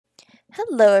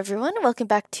Hello everyone, welcome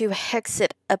back to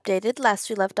Hexxit Updated. Last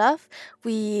we left off,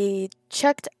 we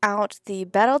checked out the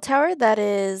battle tower that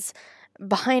is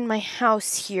behind my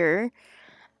house here.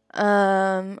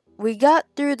 We got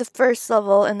through the first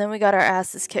level and then we got our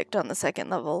asses kicked on the second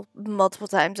level multiple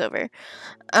times over.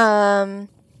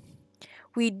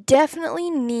 We definitely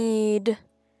need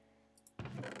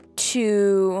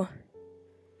to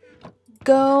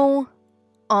go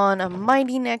on a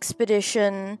mining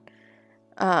expedition,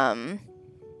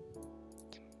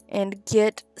 and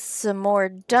get some more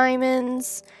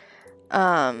diamonds.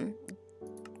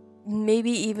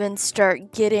 Maybe even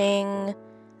start getting,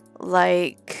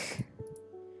 like,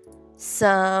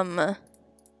 some,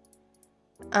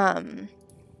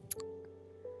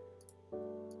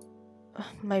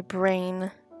 my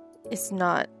brain is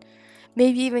not,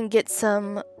 maybe even get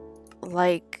some,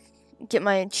 like, get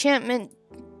my enchantment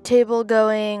table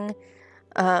going,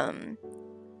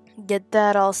 get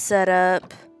that all set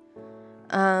up.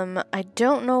 I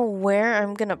don't know where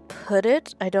I'm gonna put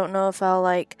it. I don't know if I'll,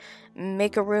 like,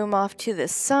 make a room off to the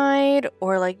side,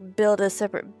 or, like, build a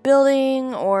separate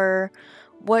building, or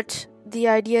what the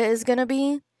idea is gonna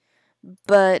be.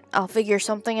 But I'll figure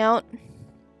something out.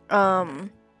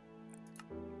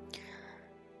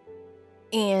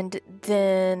 And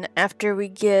then after we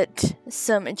get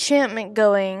some enchantment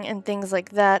going and things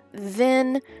like that,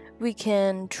 then we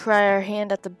can try our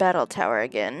hand at the battle tower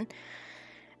again.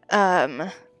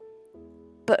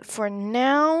 But for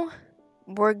now,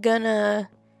 we're gonna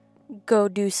go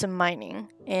do some mining.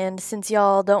 And since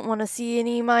y'all don't want to see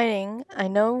any mining, I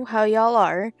know how y'all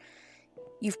are.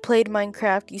 You've played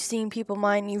Minecraft, you've seen people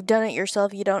mine, you've done it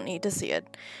yourself, you don't need to see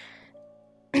it.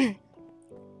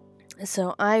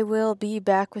 So I will be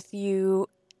back with you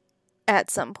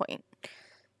at some point.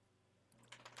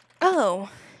 Oh,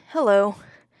 hello.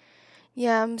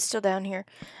 Yeah, I'm still down here.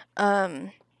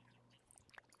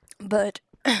 But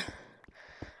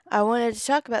I wanted to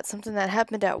talk about something that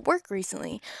happened at work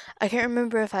recently. I can't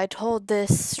remember if I told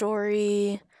this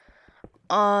story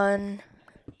on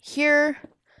here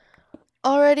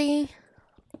already.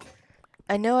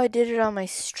 I know I did it on my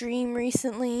stream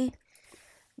recently,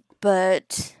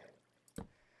 but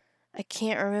I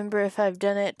can't remember if I've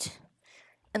done it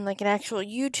in, like, an actual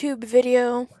YouTube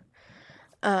video.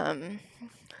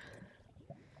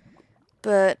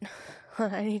 But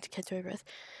I need to catch my breath.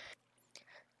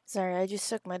 Sorry, I just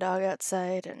took my dog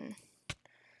outside and,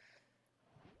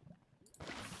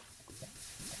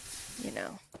 you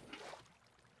know,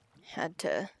 had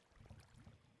to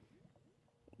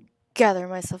gather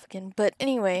myself again. But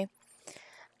anyway,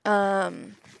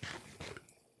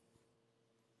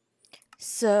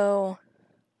 so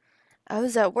I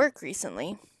was at work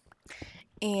recently,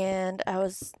 and I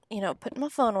was, putting my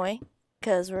phone away,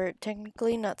 because we're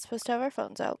technically not supposed to have our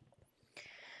phones out.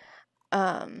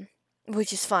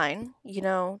 Which is fine,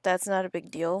 that's not a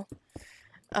big deal.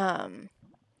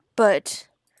 But,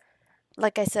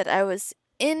 like I said, I was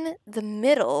in the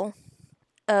middle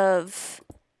of,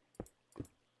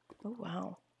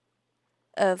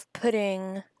 of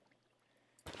putting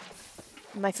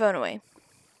my phone away.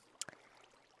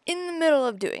 In the middle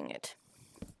of doing it.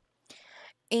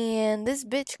 And this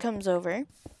bitch comes over,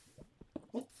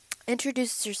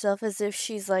 introduces herself as if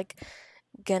she's, like,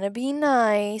 gonna be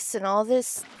nice and all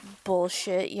this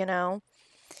bullshit,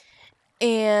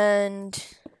 And,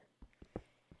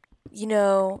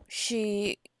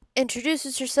 she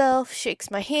introduces herself, shakes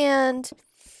my hand,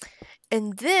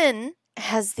 and then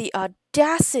has the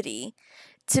audacity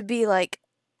to be like,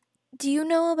 "Do you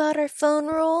know about our phone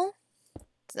rule?"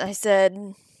 I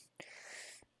said,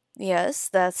 "Yes,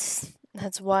 that's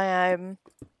why I'm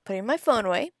putting my phone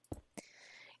away."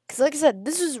 Because, like I said,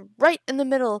 this was right in the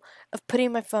middle of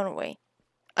putting my phone away.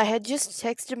 I had just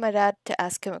texted my dad to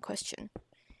ask him a question,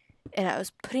 and I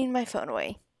was putting my phone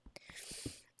away.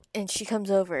 And she comes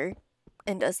over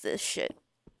and does this shit.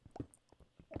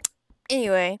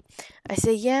 Anyway, I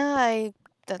say, "Yeah,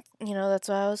 that's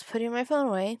why I was putting my phone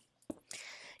away."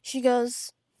 She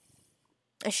goes,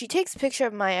 and she takes a picture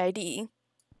of my ID,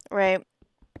 right?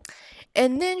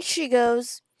 And then she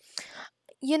goes,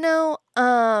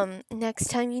 next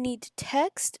time you need to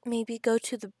text, maybe go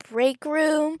to the break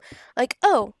room. Like,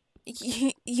 oh,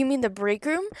 you mean the break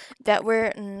room that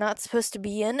we're not supposed to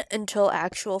be in until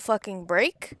actual fucking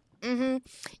break?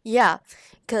 Yeah,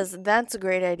 because that's a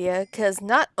great idea, because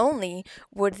not only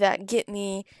would that get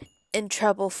me in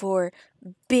trouble for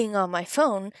being on my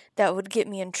phone, that would get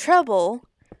me in trouble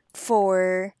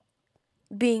for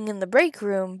being in the break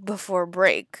room before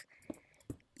break.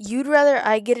 You'd rather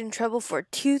I get in trouble for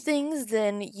two things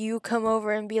than you come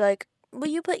over and be like, "Will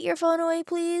you put your phone away,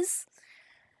 please?"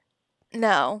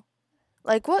 No.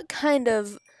 Like, what kind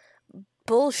of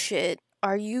bullshit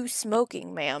are you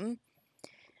smoking, ma'am?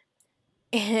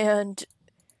 And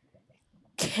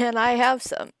can I have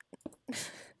some?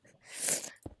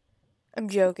 I'm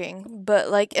joking, but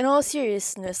like in all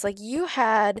seriousness, like you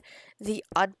had the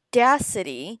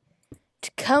audacity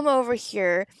to come over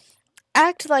here,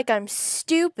 act like I'm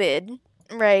stupid,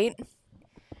 right?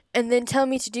 And then tell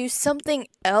me to do something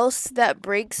else that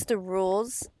breaks the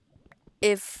rules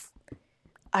if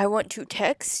I want to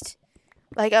text.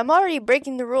 Like, I'm already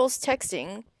breaking the rules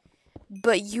texting,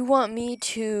 but you want me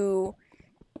to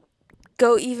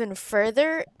go even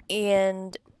further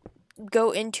and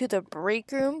go into the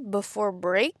break room before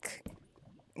break?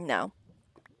 No.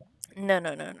 No,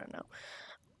 no, no, no, no.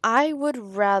 I would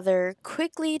rather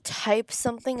quickly type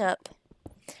something up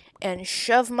and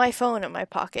shove my phone in my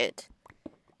pocket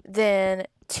than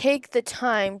take the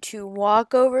time to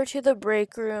walk over to the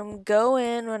break room, go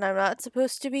in when I'm not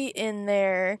supposed to be in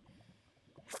there.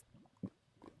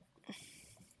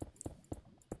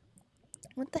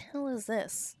 What the hell is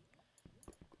this?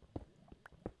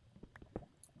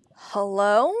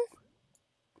 Hello?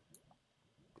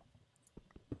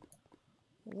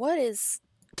 What is...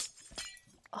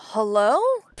 Hello?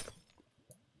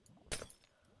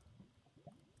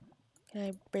 Can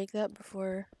I break that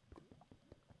before...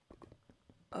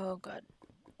 Oh god.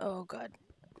 Oh god.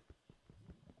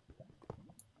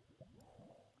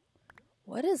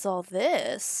 What is all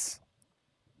this?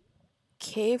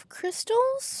 Cave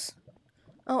crystals?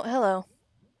 Oh, hello.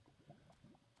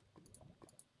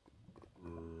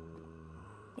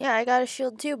 Yeah, I got a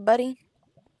shield too, buddy.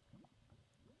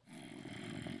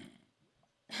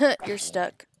 You're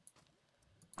stuck.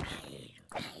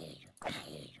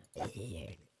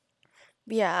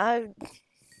 Yeah,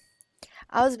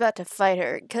 I was about to fight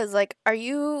her, because, like, are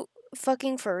you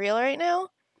fucking for real right now?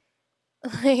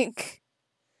 Like,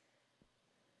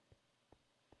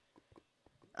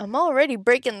 I'm already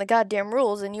breaking the goddamn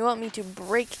rules, and you want me to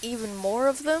break even more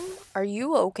of them? Are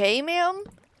you okay, ma'am?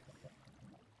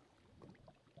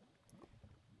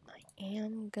 I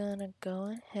am gonna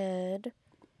go ahead.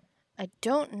 I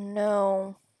don't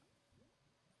know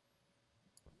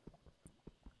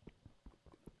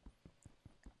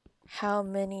how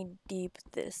many deep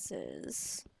this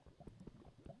is.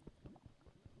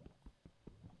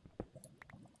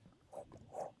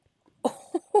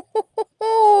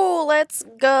 Oh, let's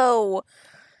go.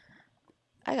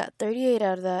 I got 38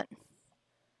 out of that.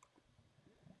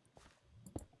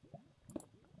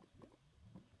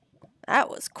 That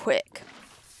was quick.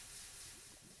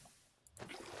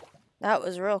 That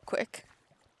was real quick.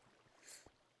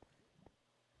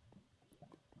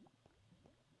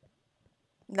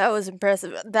 That was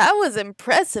impressive. That was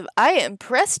impressive. I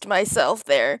impressed myself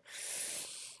there.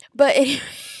 But anyway.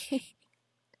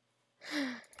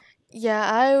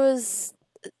 Yeah,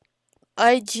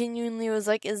 I genuinely was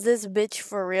like, is this bitch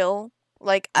for real?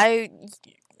 Like,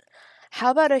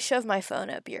 how about I shove my phone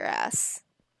up your ass?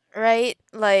 Right?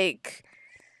 Like,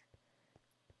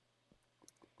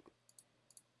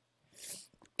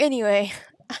 anyway,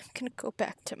 I'm gonna go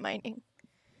back to mining.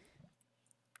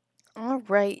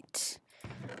 Alright.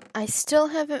 I still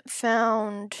haven't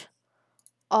found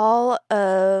all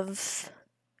of...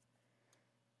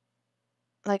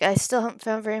 Like, I still haven't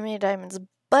found very many diamonds,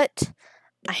 but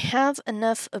I have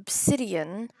enough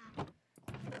obsidian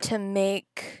to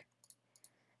make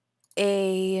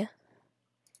an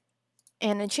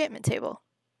enchantment table.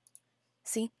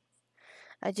 See?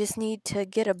 I just need to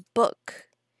get a book,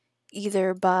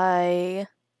 either by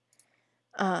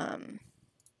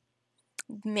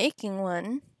making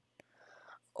one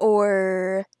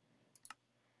or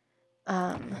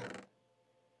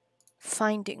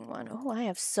finding one. Oh, I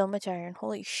have so much iron.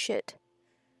 Holy shit.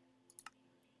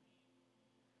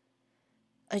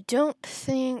 I don't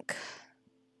think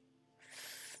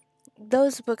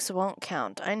those books won't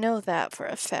count. I know that for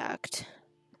a fact.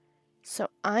 So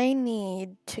I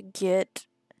need to get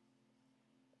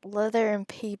leather and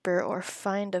paper or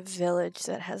find a village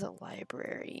that has a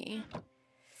library.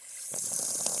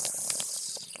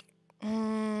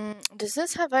 Does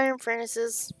this have iron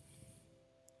furnaces?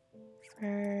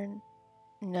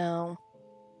 No.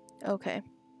 Okay.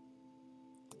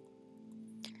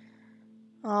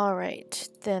 Alright,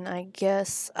 then I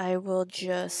guess I will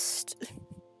just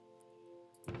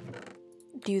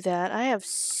do that. I have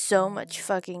so much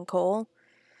fucking coal.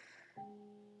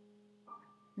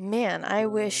 Man, I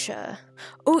wish,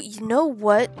 Oh, you know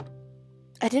what?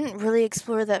 I didn't really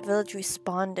explore that village we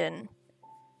spawned in.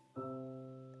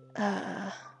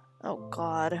 Oh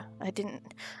god. I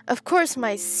didn't... Of course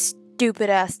my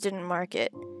stupid ass didn't mark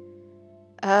it.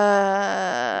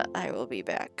 I will be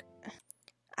back.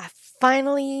 I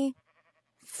finally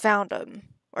found them,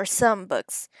 or some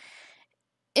books.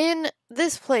 In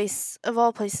this place, of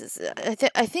all places,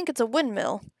 I think it's a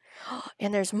windmill.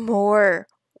 And there's more.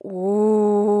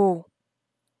 Ooh.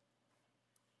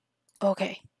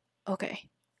 Okay. Okay.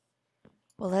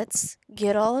 Well, let's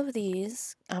get all of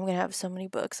these. I'm going to have so many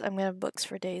books. I'm going to have books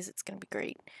for days. It's going to be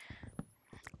great.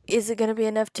 Is it going to be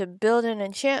enough to build an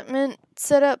enchantment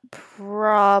setup?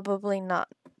 Probably not.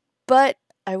 But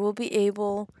I will be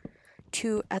able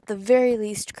to, at the very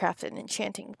least, craft an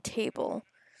enchanting table.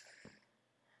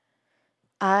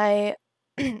 I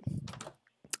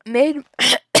made...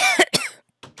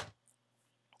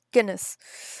 Goodness.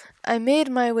 I made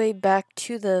my way back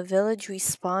to the village we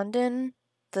spawned in.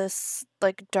 This,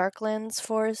 like, Darklands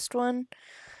forest one.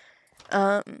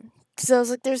 So I was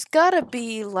like, there's gotta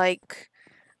be, like,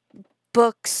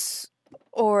 books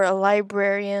or a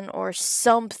librarian or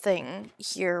something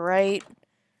here, right?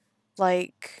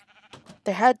 Like,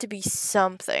 there had to be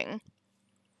something.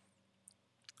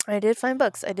 I did find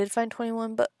books. I did find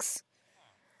 21 books.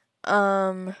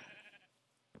 I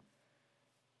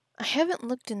haven't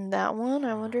looked in that one.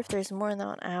 I wonder if there's more in that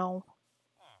one. Ow.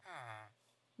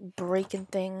 Breaking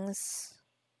things.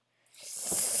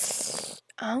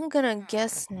 I'm gonna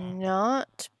guess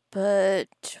not,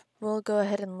 but we'll go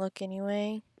ahead and look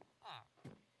anyway.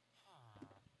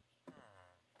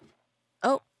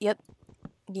 Oh, yep.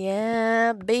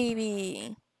 Yeah,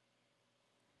 baby.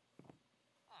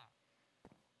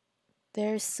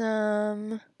 There's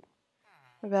some.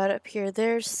 What about up here?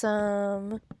 There's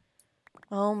some.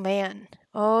 Oh, man.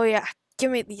 Oh, yeah.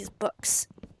 Give me these books.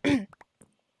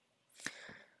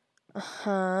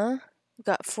 Uh-huh. We've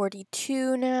got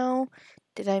 42 now.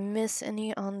 Did I miss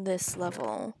any on this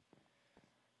level?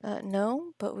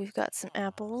 No, but we've got some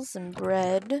apples and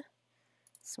bread.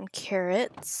 Some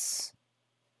carrots.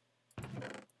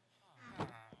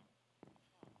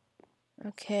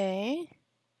 Okay.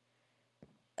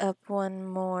 Up one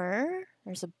more.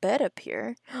 There's a bed up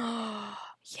here.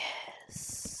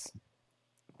 Yes.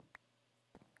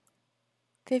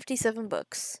 57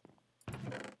 books.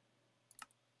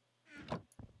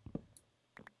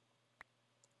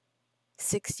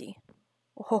 $60.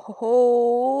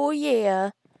 Oh,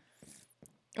 yeah.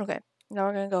 Okay, now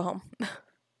we're gonna go home.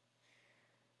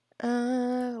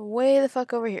 Way the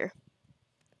fuck over here.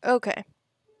 Okay.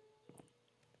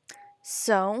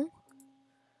 So,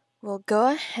 we'll go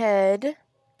ahead.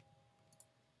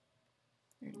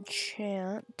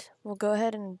 Enchant. We'll go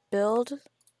ahead and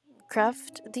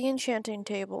craft the enchanting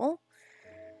table.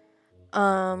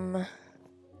 And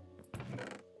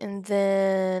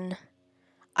then,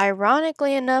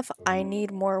 ironically enough, I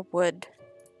need more wood.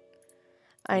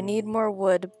 I need more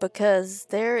wood because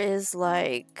there is,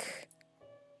 like,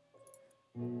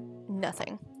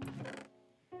 nothing.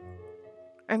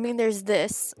 I mean, there's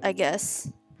this, I guess.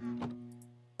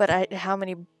 But how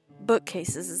many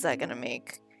bookcases is that gonna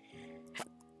make?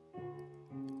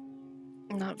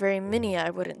 Not very many, I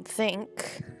wouldn't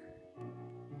think.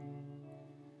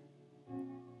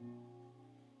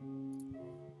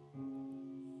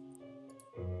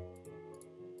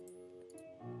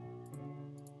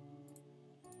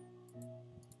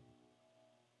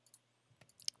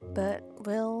 But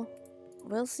we'll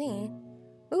see.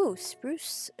 Ooh,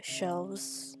 spruce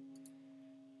shelves.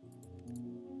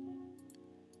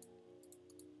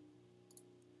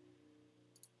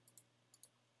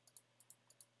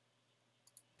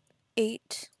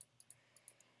 Eight.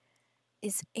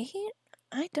 Is 8?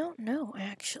 I don't know,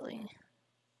 actually.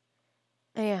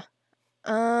 Oh, yeah.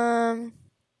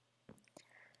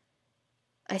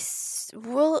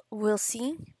 We'll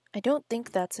see. I don't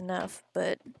think that's enough,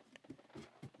 but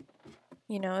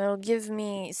you know, it'll give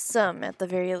me some at the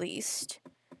very least.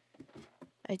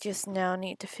 I just now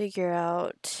need to figure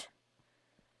out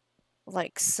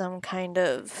like some kind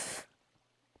of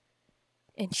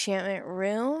enchantment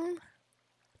room.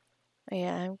 Oh,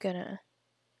 yeah, I'm gonna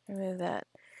remove that.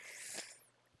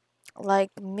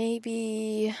 Like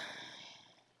maybe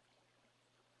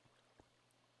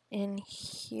in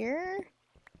here?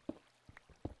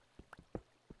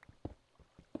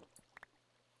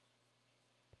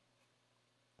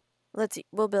 Let's see,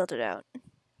 we'll build it out.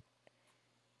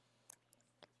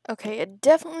 Okay, it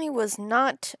definitely was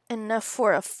not enough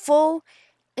for a full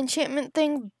enchantment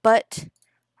thing, but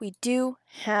we do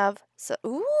have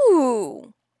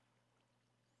ooh!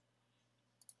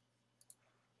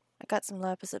 I got some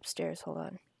lapis upstairs, hold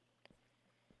on.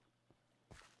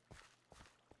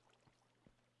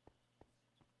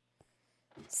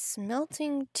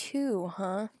 Smelting 2,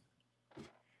 huh?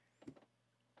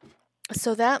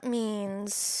 So that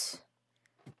means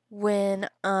when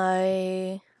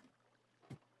I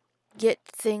get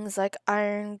things like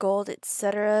iron, gold,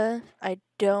 etc., I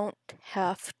don't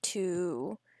have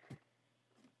to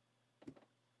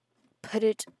put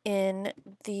it in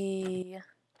the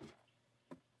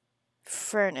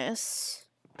furnace.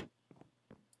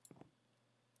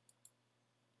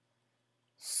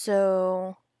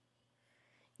 So,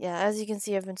 yeah, as you can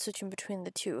see, I've been switching between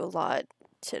the two a lot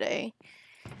today.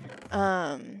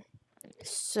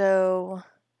 So,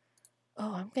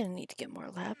 oh, I'm gonna need to get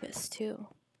more lapis too.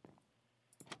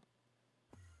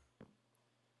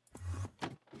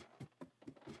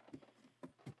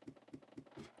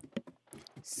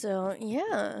 So,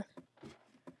 yeah.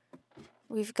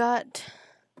 We've got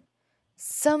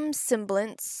some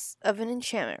semblance of an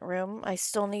enchantment room. I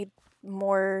still need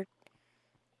more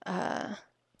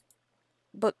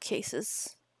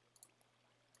bookcases.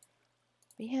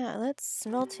 But yeah, that's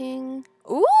smelting.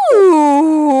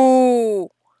 Ooh!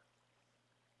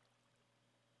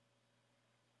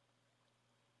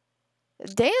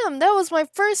 Damn, that was my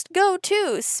first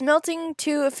go-to. Smelting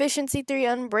 2, efficiency 3,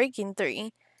 unbreaking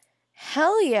 3.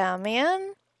 Hell yeah,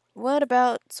 man. What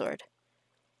about sword?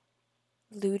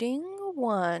 Looting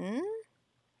 1.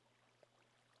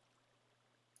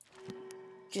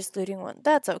 Just looting 1.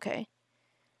 That's okay.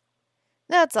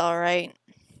 That's alright.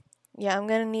 Yeah, I'm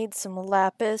gonna need some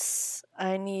lapis.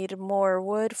 I need more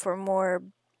wood for more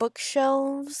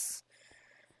bookshelves.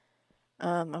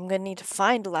 I'm gonna need to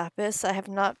find lapis. I have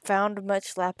not found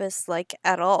much lapis, like,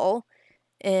 at all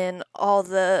in all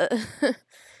the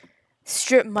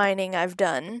strip mining I've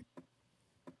done.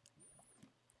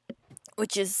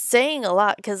 Which is saying a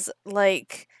lot, because,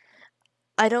 like,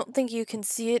 I don't think you can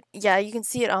see it. Yeah, you can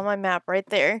see it on my map right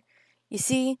there. You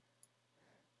see?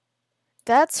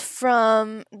 That's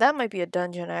from... That might be a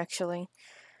dungeon, actually.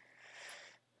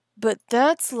 But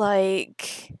that's,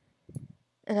 like...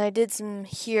 And I did some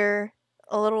here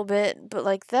a little bit, but,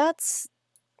 like, that's...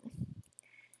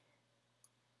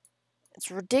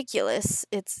 It's ridiculous.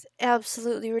 It's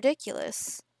absolutely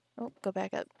ridiculous. Oh, go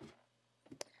back up.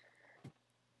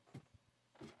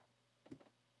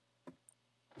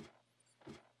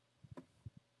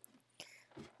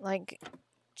 Like,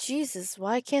 Jesus,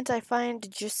 why can't I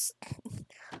find just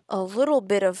a little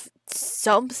bit of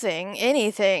something,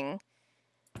 anything?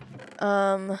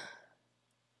 I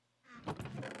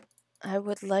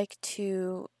would like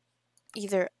to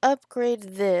either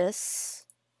upgrade this,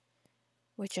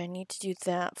 which I need to do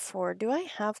that for. Do I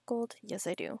have gold? Yes,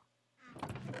 I do.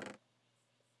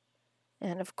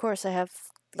 And of course I have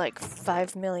like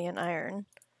 5 million iron.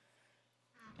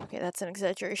 Okay, that's an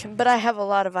exaggeration, but I have a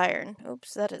lot of iron.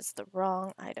 Oops, that is the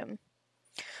wrong item.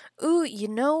 Ooh, you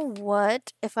know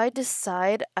what? If I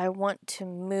decide I want to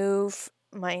move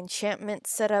my enchantment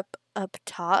setup up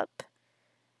top,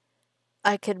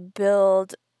 I could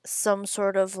build some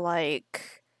sort of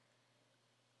like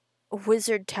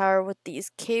wizard tower with these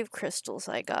cave crystals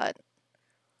I got.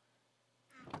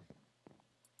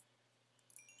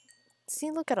 See,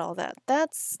 look at all that.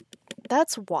 That's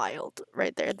wild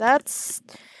right there. That's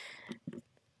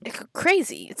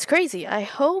crazy. It's crazy. I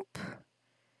hope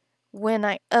when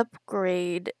I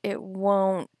upgrade, it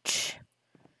won't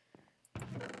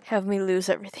have me lose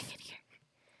everything in here.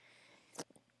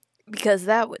 Because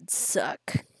that would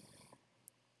suck.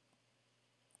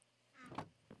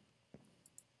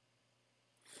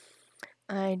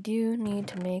 I do need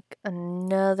to make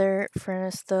another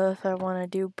furnace though if I want to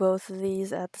do both of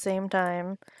these at the same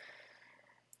time.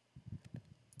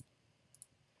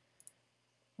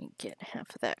 Let me get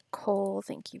half of that coal.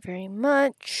 Thank you very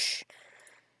much.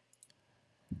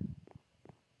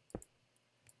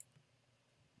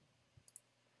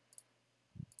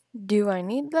 Do I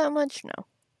need that much? No.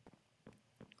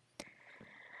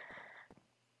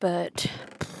 But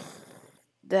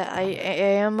that I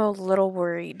am a little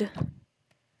worried.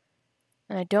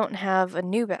 And I don't have a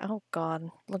new oh god,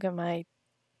 look at my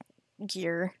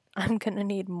gear. I'm gonna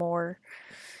need more.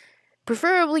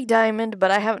 Preferably diamond,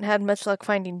 but I haven't had much luck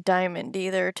finding diamond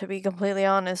either, to be completely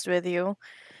honest with you.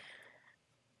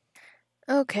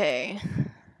 Okay.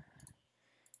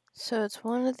 So it's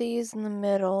one of these in the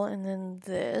middle, and then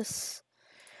this.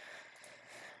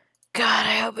 God,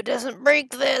 I hope it doesn't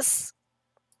break this.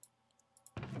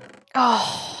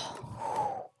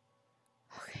 Oh.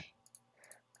 Okay.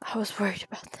 I was worried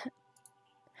about that.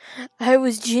 I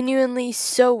was genuinely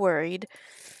so worried.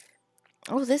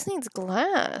 Oh, this needs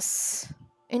glass.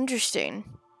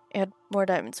 Interesting. Add more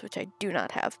diamonds, which I do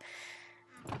not have.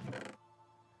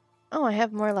 Oh, I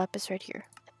have more lapis right here.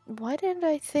 Why did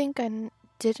I think I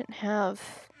didn't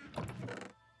have...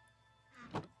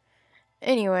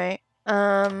 Anyway,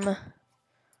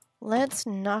 Let's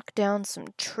knock down some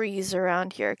trees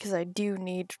around here, because I do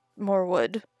need more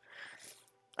wood.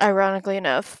 Ironically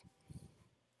enough.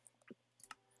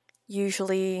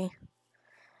 Usually,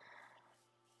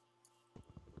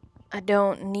 I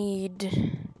don't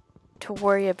need to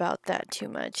worry about that too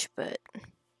much, but...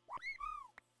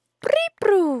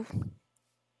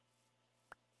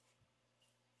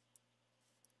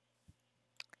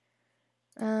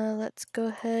 Let's go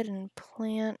ahead and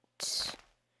plant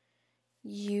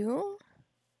you.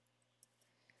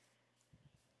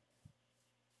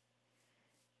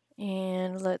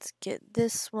 And let's get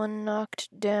this one knocked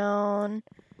down.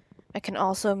 I can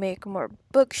also make more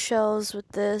bookshelves with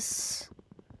this.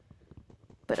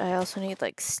 But I also need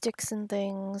like sticks and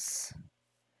things.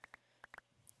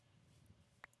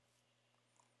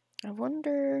 I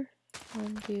wonder...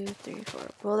 1, 2, 3, 4.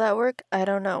 Will that work? I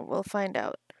don't know. We'll find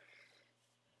out.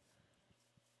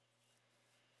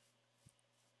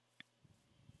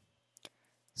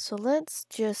 So let's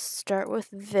just start with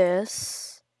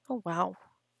this. Oh, wow.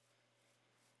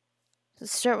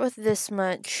 Let's start with this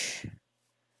much.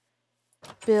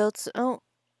 Build... Oh.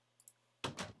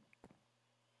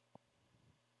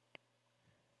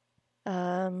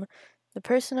 The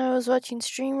person I was watching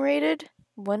stream rated?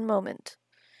 1 moment.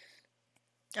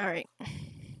 Alright.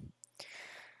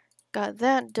 Got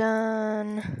that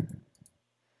done.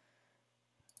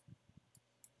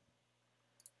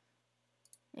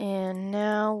 And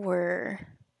now we're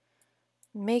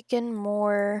making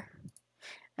more.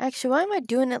 Actually, why am I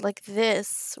doing it like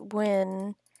this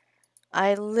when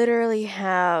I literally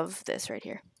have this right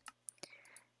here?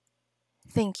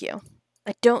 Thank you.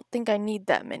 I don't think I need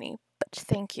that many, but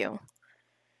thank you.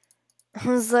 I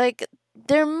was like,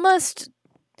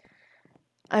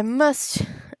 I must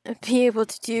be able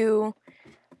to do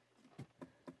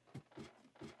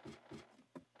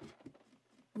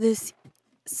this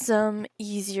some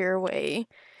easier way.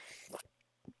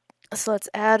 So let's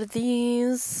add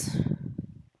these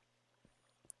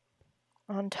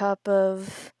on top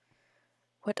of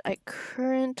what I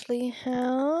currently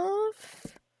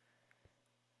have.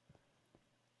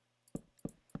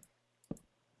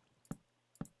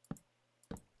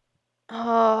 Oh,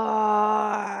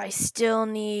 I still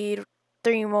need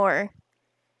 3 more.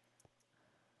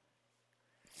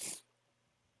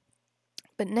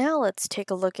 But now let's take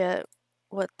a look at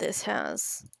what this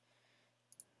has.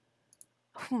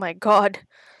 Oh my god.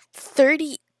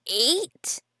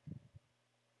 38?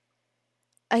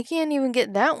 I can't even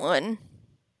get that one.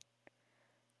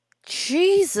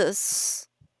 Jesus.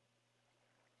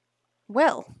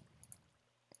 Well.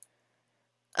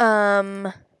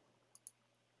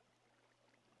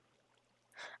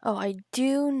 Oh, I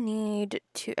do need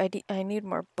to... I need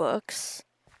more books.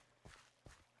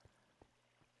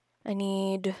 I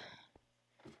need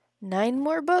 9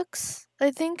 more books, I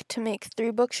think, to make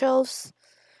 3 bookshelves.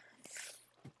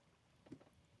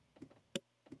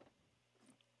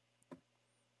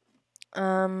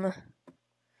 How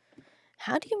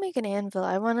do you make an anvil?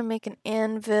 I want to make an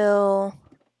anvil.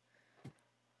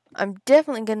 I'm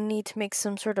definitely going to need to make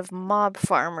some sort of mob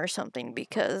farm or something,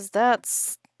 because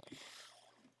that's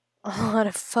a lot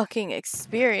of fucking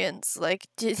experience. Like,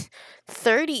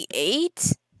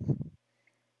 38?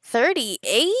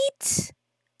 38?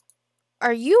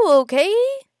 Are you okay?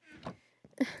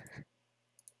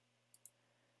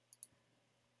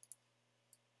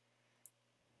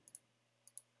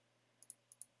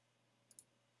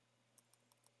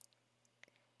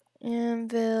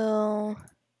 Anvil.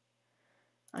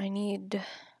 I need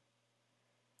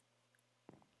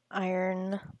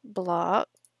iron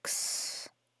blocks.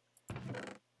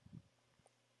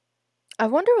 I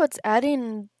wonder what's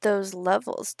adding those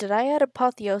levels. Did I add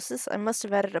apotheosis? I must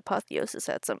have added apotheosis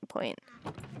at some point.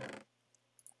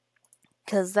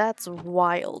 Because that's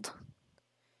wild.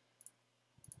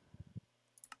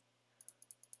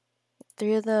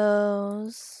 3 of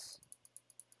those.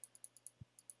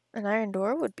 An iron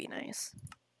door would be nice.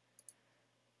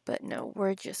 But no,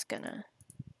 we're just gonna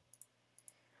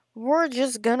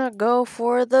go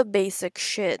for the basic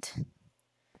shit.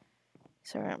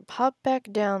 So we're gonna pop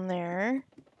back down there.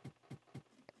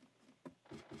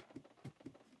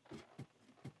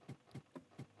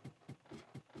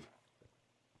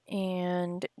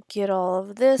 And get all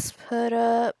of this put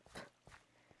up.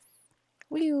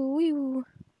 Wee wee.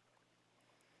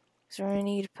 So we're gonna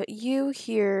need to put you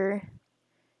here.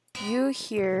 You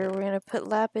here. We're gonna put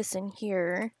lapis in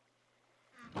here.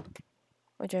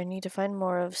 Which I need to find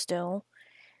more of still.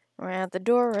 We're at the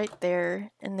door right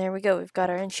there. And there we go. We've got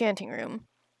our enchanting room.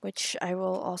 Which I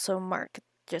will also mark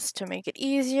just to make it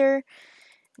easier.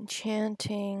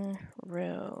 Enchanting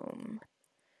room.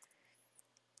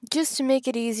 just to make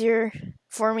it easier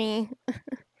for me.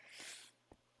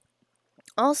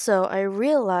 Also, I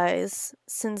realize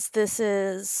since this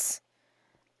is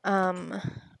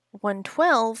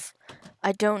 112,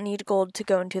 I don't need gold to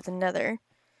go into the nether.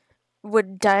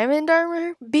 Would diamond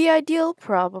armor be ideal?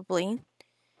 Probably.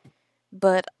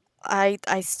 But I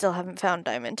still haven't found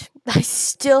diamond. I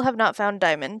still have not found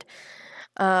diamond.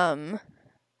 I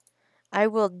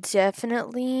will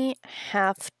definitely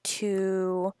have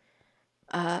to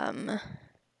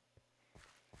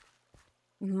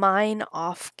mine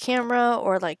off camera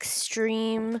or like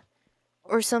stream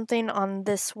or something on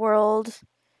this world.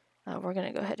 We're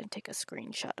gonna go ahead and take a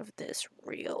screenshot of this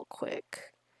real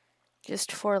quick,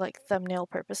 just for like thumbnail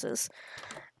purposes.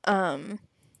 But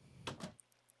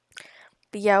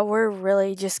yeah, we're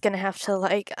really just gonna have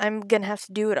to I'm gonna have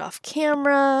to do it off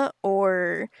camera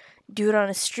or do it on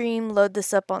a stream, load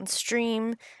this up on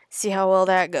stream, see how well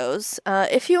that goes.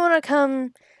 If you want to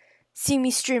come see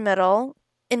me stream at all,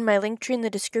 in my link tree in the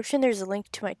description, there's a link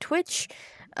to my Twitch.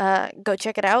 Go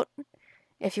check it out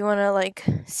if you want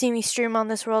to see me stream on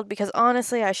this world, because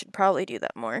honestly, I should probably do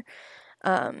that more.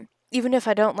 Even if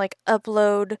I don't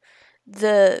upload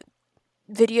the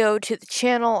video to the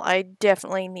channel, I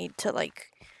definitely need to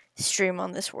stream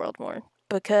on this world more,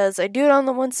 because I do it on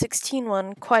the 116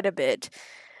 one quite a bit.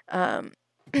 And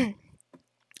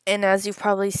as you've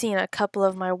probably seen, a couple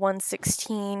of my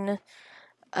 116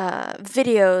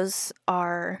 videos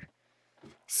are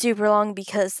super long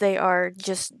because they are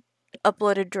just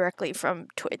uploaded directly from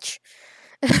Twitch.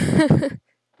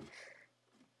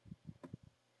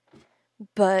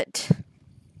 But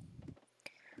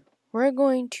we're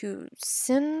going to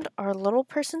send our little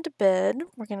person to bed.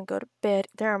 We're going to go to bed.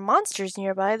 There are monsters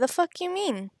nearby. The fuck you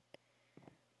mean?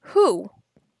 Who?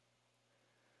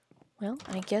 Well,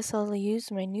 I guess I'll use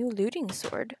my new looting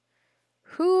sword.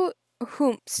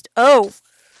 Whomst? Oh!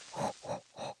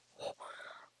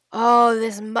 Oh,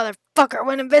 this motherfucker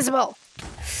went invisible!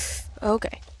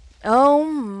 Okay. Oh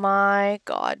my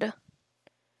god.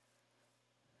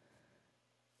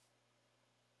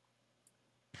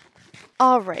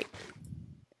 Alright.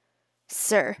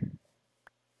 Sir.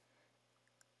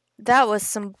 That was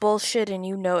some bullshit and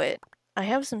you know it. I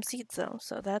have some seeds though,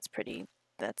 so that's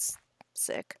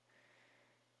sick.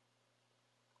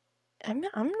 I'm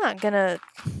not gonna...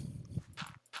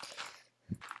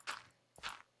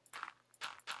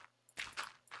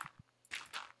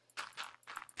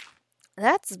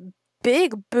 That's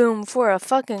big boom for a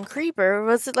fucking creeper.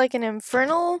 Was it like an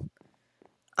infernal?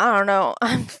 I don't know.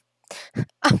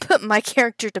 I'll put my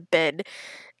character to bed.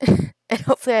 And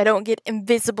hopefully I don't get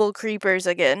invisible creepers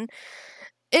again.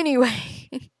 Anyway.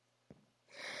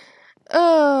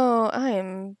 Oh, I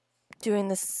am doing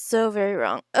this so very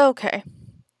wrong. Okay.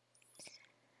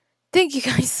 Thank you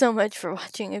guys so much for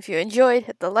watching. If you enjoyed,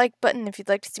 hit the like button. If you'd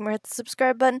like to see more, hit the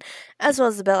subscribe button, as well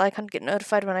as the bell icon to get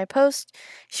notified when I post.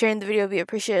 Sharing the video would be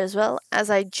appreciated as well. As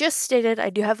I just stated, I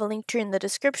do have a link tree in the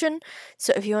description,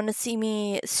 so if you want to see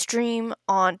me stream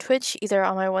on Twitch, either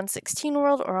on my 116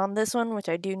 world or on this one, which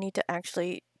I do need to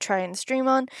actually try and stream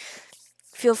on,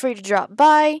 feel free to drop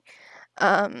by.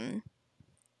 And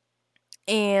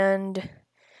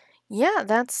yeah,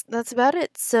 that's about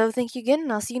it. So thank you again,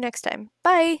 and I'll see you next time.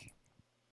 Bye!